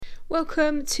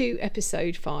Welcome to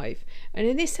episode 5, and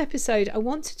in this episode I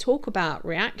want to talk about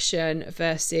reaction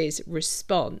versus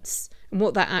response and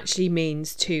what that actually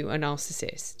means to a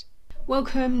narcissist.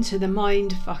 Welcome to the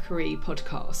Mind Fuckery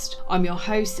podcast. I'm your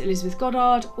host Elizabeth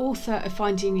Goddard, author of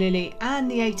Finding Lily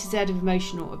and the A to Z of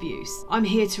emotional abuse. I'm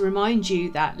here to remind you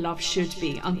that love should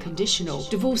be unconditional,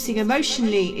 divorcing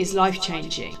emotionally is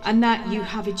life-changing, and that you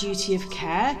have a duty of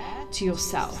care to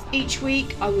yourself. Each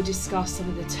week I will discuss some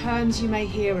of the terms you may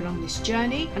hear along this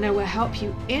journey, and I will help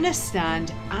you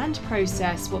understand and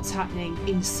process what's happening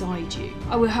inside you.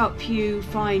 I will help you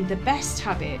find the best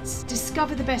habits,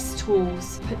 discover the best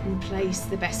tools, put in place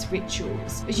the best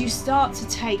rituals as you start to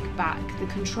take back the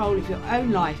control of your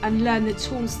own life and learn the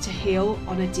tools to heal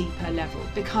on a deeper level,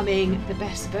 becoming the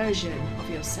best version of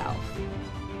yourself.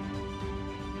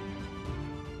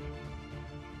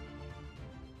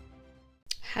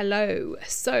 Hello.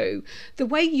 So the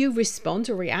way you respond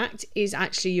or react is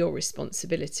actually your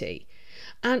responsibility.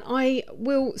 And I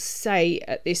will say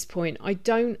at this point, I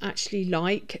don't actually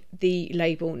like the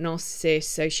label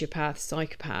narcissist, sociopath,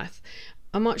 psychopath.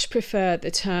 I much prefer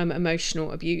the term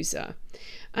emotional abuser.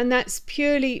 And that's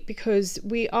purely because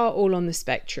we are all on the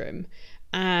spectrum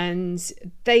and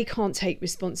they can't take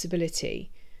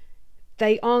responsibility.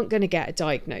 They aren't going to get a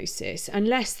diagnosis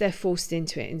unless they're forced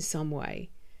into it in some way.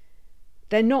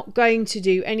 They're not going to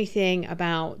do anything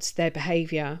about their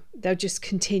behaviour. They'll just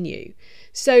continue.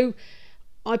 So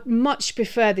I much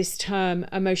prefer this term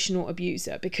emotional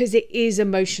abuser because it is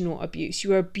emotional abuse.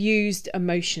 You are abused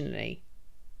emotionally.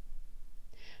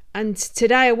 And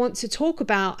today I want to talk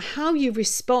about how you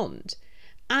respond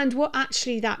and what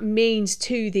actually that means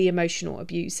to the emotional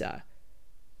abuser.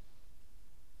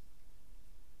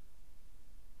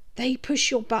 They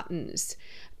push your buttons.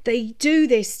 They do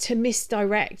this to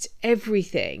misdirect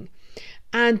everything,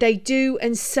 and they do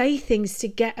and say things to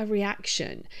get a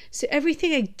reaction. So everything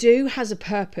they do has a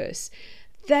purpose.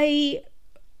 They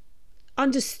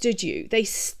understood you. They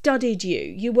studied you.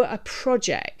 You were a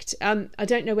project. I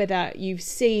don't know whether you've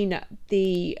seen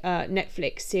the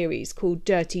Netflix series called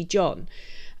Dirty John,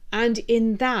 and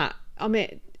in that,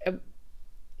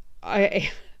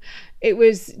 it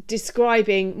was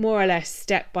describing more or less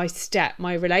step by step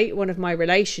one of my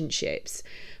relationships.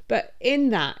 But in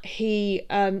that, he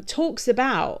talks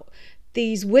about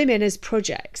these women as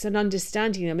projects and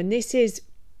understanding them. And this is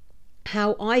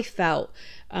how I felt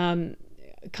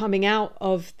coming out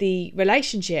of the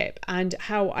relationship and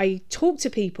how I talk to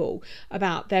people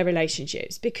about their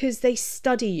relationships, because they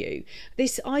study you.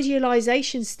 This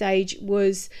idealization stage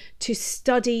was to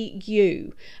study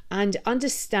you and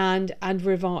understand and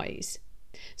revise.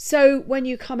 So when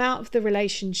you come out of the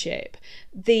relationship,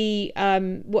 the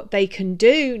what they can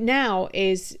do now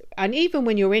is, and even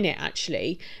when you're in it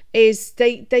actually, is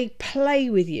they play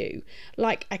with you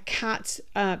like a cat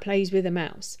plays with a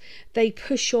mouse. They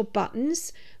push your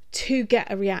buttons to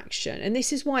get a reaction. And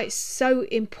this is why it's so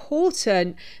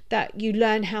important that you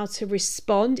learn how to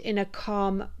respond in a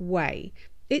calm way.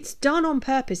 It's done on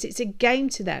purpose. It's a game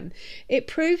to them. It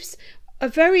proves a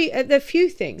few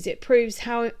things. It proves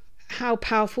how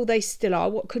powerful they still are,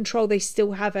 what control they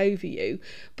still have over you,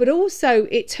 but also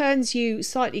it turns you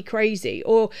slightly crazy,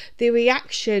 or the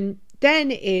reaction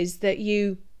then is that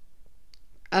you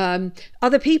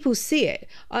other people see it,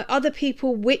 other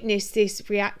people witness this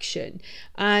reaction,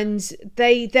 and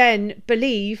they then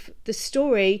believe the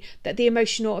story that the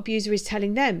emotional abuser is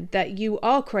telling them, that you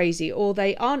are crazy or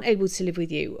they aren't able to live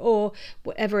with you, or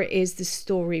whatever it is the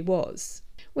story was.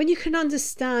 When you can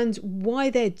understand why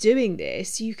they're doing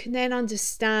this, you can then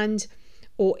understand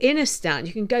or understand.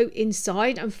 You can go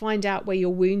inside and find out where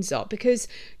your wounds are, because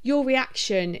your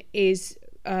reaction is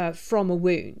from a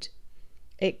wound.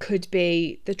 It could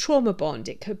be the trauma bond.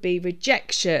 It could be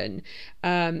rejection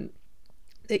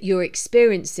that you're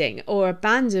experiencing, or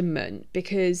abandonment,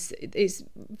 because it's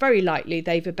very likely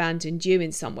they've abandoned you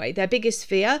in some way. Their biggest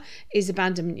fear is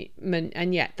abandonment,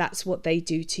 and yet that's what they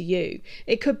do to you.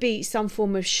 It could be some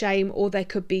form of shame, or there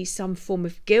could be some form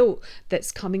of guilt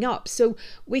that's coming up. So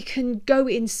we can go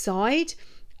inside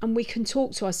and we can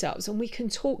talk to ourselves, and we can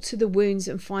talk to the wounds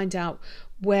and find out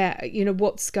where,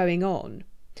 what's going on.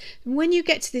 When you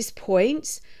get to this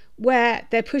point where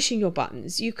they're pushing your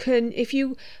buttons, if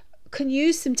you can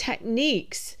use some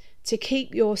techniques to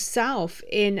keep yourself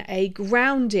in a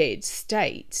grounded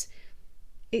state,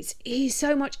 it's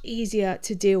so much easier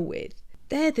to deal with.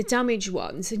 They're the damaged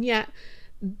ones, and yet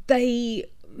they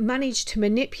manage to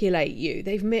manipulate you.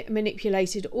 They've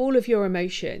manipulated all of your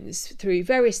emotions through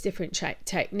various different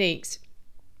techniques.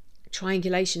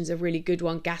 Triangulation's a really good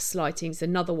one. Gaslighting's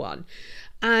another one.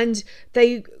 And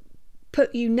they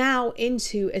put you now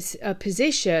into a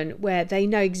position where they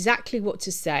know exactly what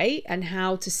to say and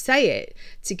how to say it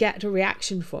to get a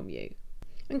reaction from you.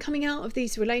 And coming out of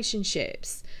these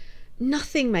relationships,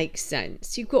 nothing makes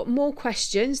sense. You've got more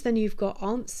questions than you've got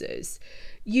answers.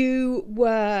 You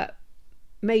were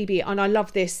maybe, and I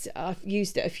love this, I've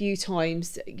used it a few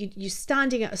times, you're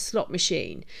standing at a slot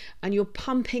machine and you're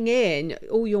pumping in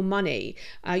all your money.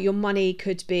 Your money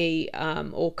could be,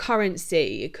 or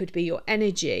currency, it could be your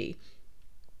energy,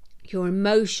 your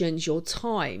emotions, your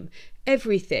time.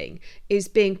 Everything is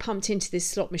being pumped into this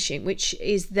slot machine, which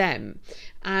is them,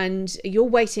 and you're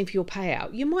waiting for your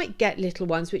payout. You might get little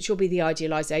ones, which will be the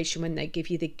idealization when they give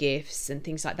you the gifts and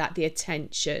things like that, the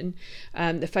attention.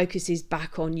 The focus is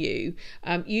back on you,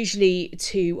 usually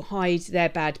to hide their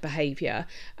bad behavior,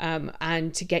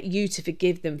 and to get you to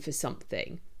forgive them for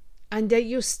something. And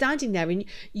you're standing there and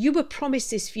you were promised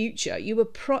this future.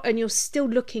 And you're still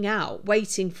looking out,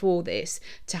 waiting for this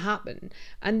to happen.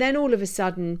 And then all of a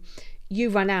sudden, you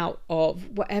run out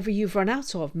of whatever you've run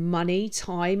out of: money,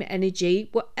 time, energy,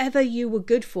 whatever you were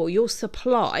good for. Your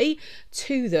supply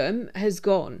to them has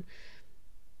gone.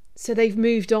 So they've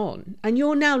moved on and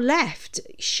you're now left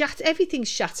everything's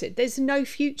shattered. There's no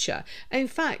future. In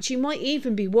fact, you might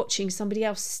even be watching somebody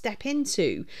else step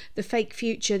into the fake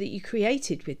future that you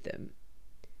created with them.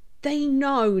 They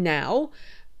know now,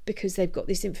 because they've got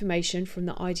this information from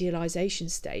the idealization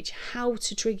stage, how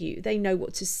to trigger you. They know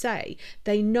what to say.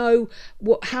 They know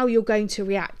how you're going to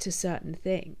react to certain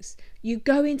things. You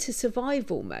go into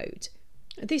survival mode.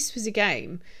 This was a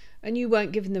game and you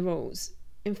weren't given the rules.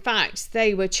 In fact,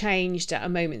 they were changed at a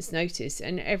moment's notice,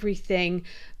 and everything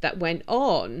that went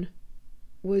on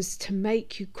was to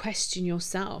make you question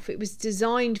yourself. It was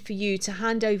designed for you to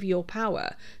hand over your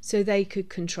power so they could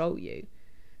control you.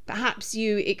 Perhaps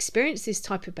you experienced this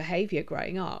type of behavior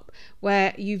growing up,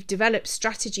 where you've developed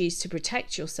strategies to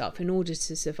protect yourself in order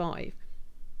to survive.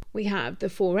 We have the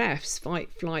 4 Fs: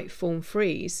 fight, flight, fawn,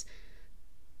 freeze.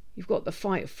 You've got the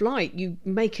fight, flight. You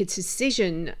make a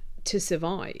decision to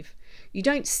survive. You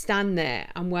don't stand there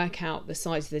and work out the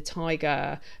size of the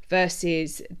tiger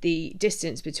versus the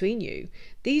distance between you.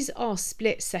 These are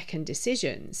split-second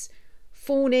decisions.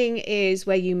 Fawning is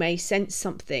where you may sense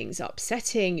something's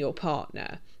upsetting your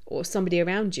partner or somebody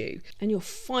around you, and you're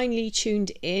finely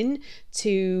tuned in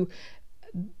to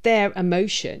their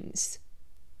emotions.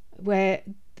 Where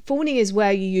fawning is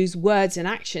where you use words and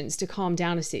actions to calm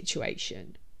down a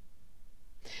situation.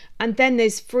 And then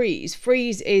there's freeze.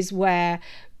 Freeze is where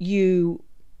you're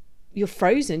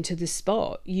frozen to the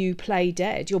spot. You play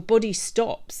dead. Your body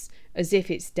stops as if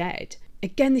it's dead.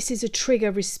 Again, this is a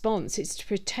trigger response. It's to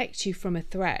protect you from a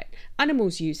threat.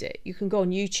 Animals use it. You can go on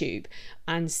YouTube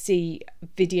and see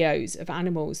videos of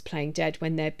animals playing dead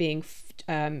when they're being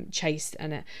chased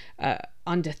and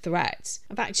under threat.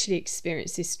 I've actually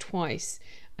experienced this twice,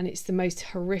 and it's the most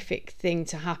horrific thing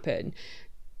to happen.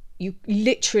 You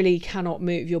literally cannot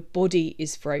move. Your body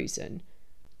is frozen.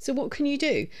 So what can you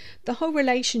do? The whole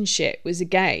relationship was a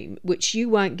game which you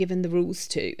weren't given the rules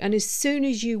to. And as soon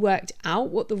as you worked out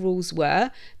what the rules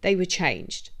were, they were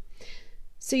changed.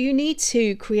 So you need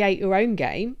to create your own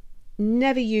game.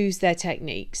 Never use their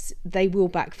techniques. They will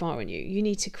backfire on you. You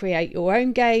need to create your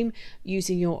own game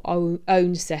using your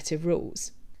own set of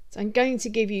rules. So I'm going to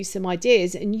give you some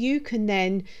ideas and you can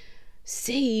then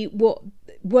see what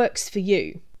works for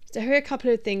you. So here are a couple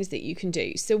of things that you can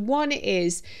do. So one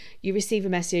is you receive a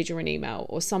message or an email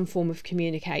or some form of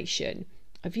communication.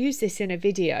 I've used this in a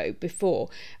video before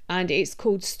and it's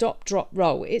called stop, drop,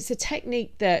 roll. It's a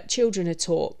technique that children are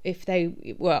taught if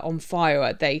they were on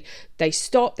fire. They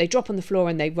stop, they drop on the floor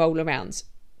and they roll around.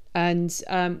 And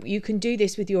you can do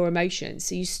this with your emotions.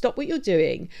 So you stop what you're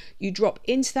doing, you drop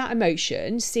into that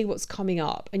emotion, see what's coming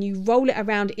up, and you roll it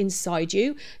around inside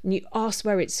you and you ask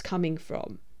where it's coming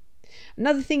from.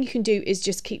 Another thing you can do is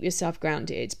just keep yourself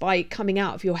grounded. By coming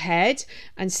out of your head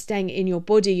and staying in your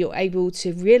body, you're able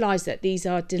to realize that these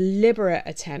are deliberate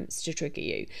attempts to trigger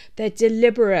you. They're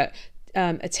deliberate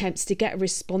attempts to get a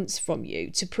response from you,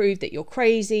 to prove that you're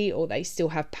crazy or they still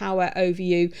have power over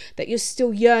you, that you're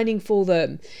still yearning for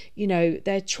them. You know,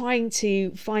 they're trying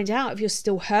to find out if you're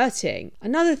still hurting.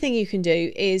 Another thing you can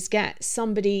do is get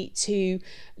somebody to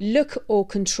look or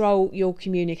control your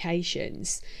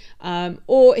communications.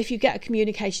 Or if you get a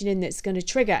communication in that's going to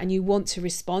trigger and you want to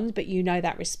respond, but you know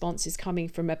that response is coming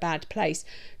from a bad place,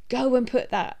 go and put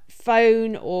that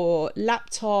phone or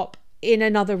laptop in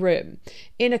another room,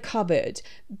 in a cupboard,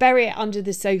 bury it under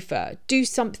the sofa, do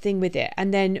something with it,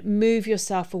 and then move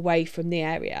yourself away from the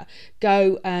area.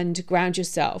 Go and ground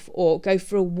yourself, or go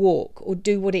for a walk, or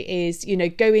do what it is,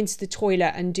 go into the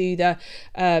toilet and do the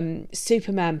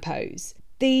Superman pose.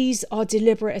 These are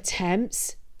deliberate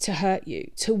attempts to hurt you,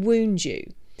 to wound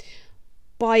you.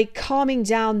 By calming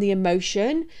down the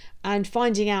emotion and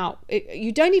finding out,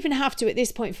 you don't even have to at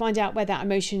this point find out where that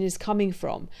emotion is coming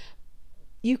from.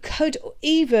 You could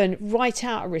even write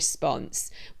out a response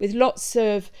with lots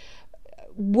of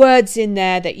words in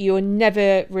there that you'll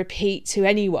never repeat to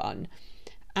anyone.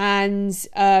 And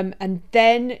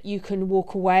then you can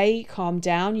walk away, calm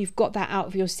down. You've got that out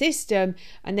of your system,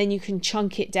 and then you can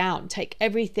chunk it down, take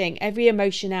every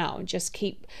emotion out, and just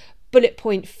keep bullet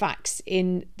point facts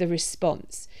in the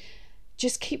response.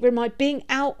 Just keep being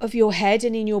out of your head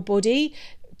and in your body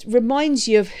reminds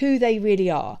you of who they really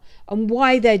are and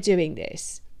why they're doing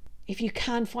this. If you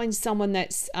can find someone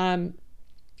that's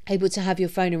able to have your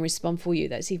phone and respond for you,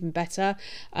 that's even better.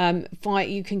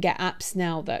 You can get apps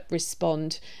now that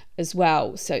respond as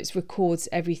well, so it records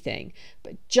everything.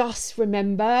 But just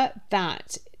remember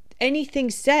that anything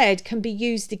said can be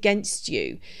used against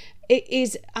you. It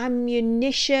is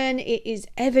ammunition, it is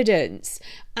evidence,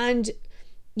 and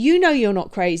you're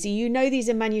not crazy. These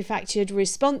are manufactured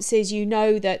responses.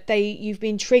 That you've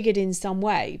been triggered in some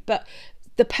way, but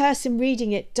the person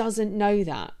reading it doesn't know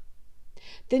that.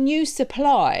 The new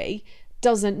supply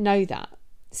doesn't know that.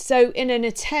 So in an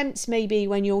attempt, maybe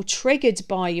when you're triggered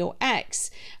by your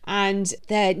ex and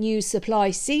their new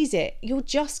supply sees it, you're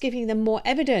just giving them more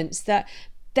evidence that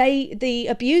the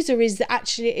abuser is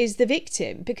the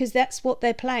victim, because that's what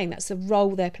they're playing. That's the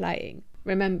role they're playing.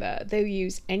 Remember, they'll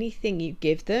use anything you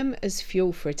give them as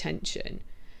fuel for attention.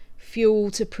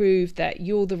 Fuel to prove that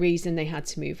you're the reason they had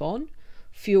to move on.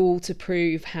 Fuel to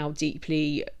prove how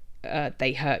deeply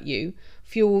they hurt you.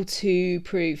 Fuel to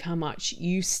prove how much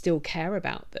you still care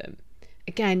about them.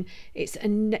 Again, it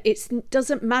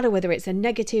doesn't matter whether it's a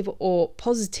negative or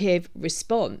positive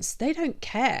response. They don't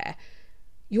care.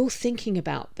 You're thinking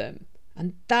about them,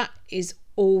 and that is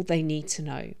all they need to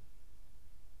know.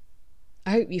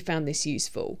 I hope you found this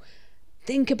useful.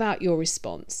 Think about your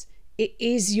response. It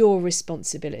is your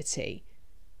responsibility.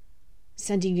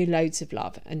 Sending you loads of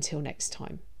love. Until next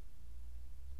time.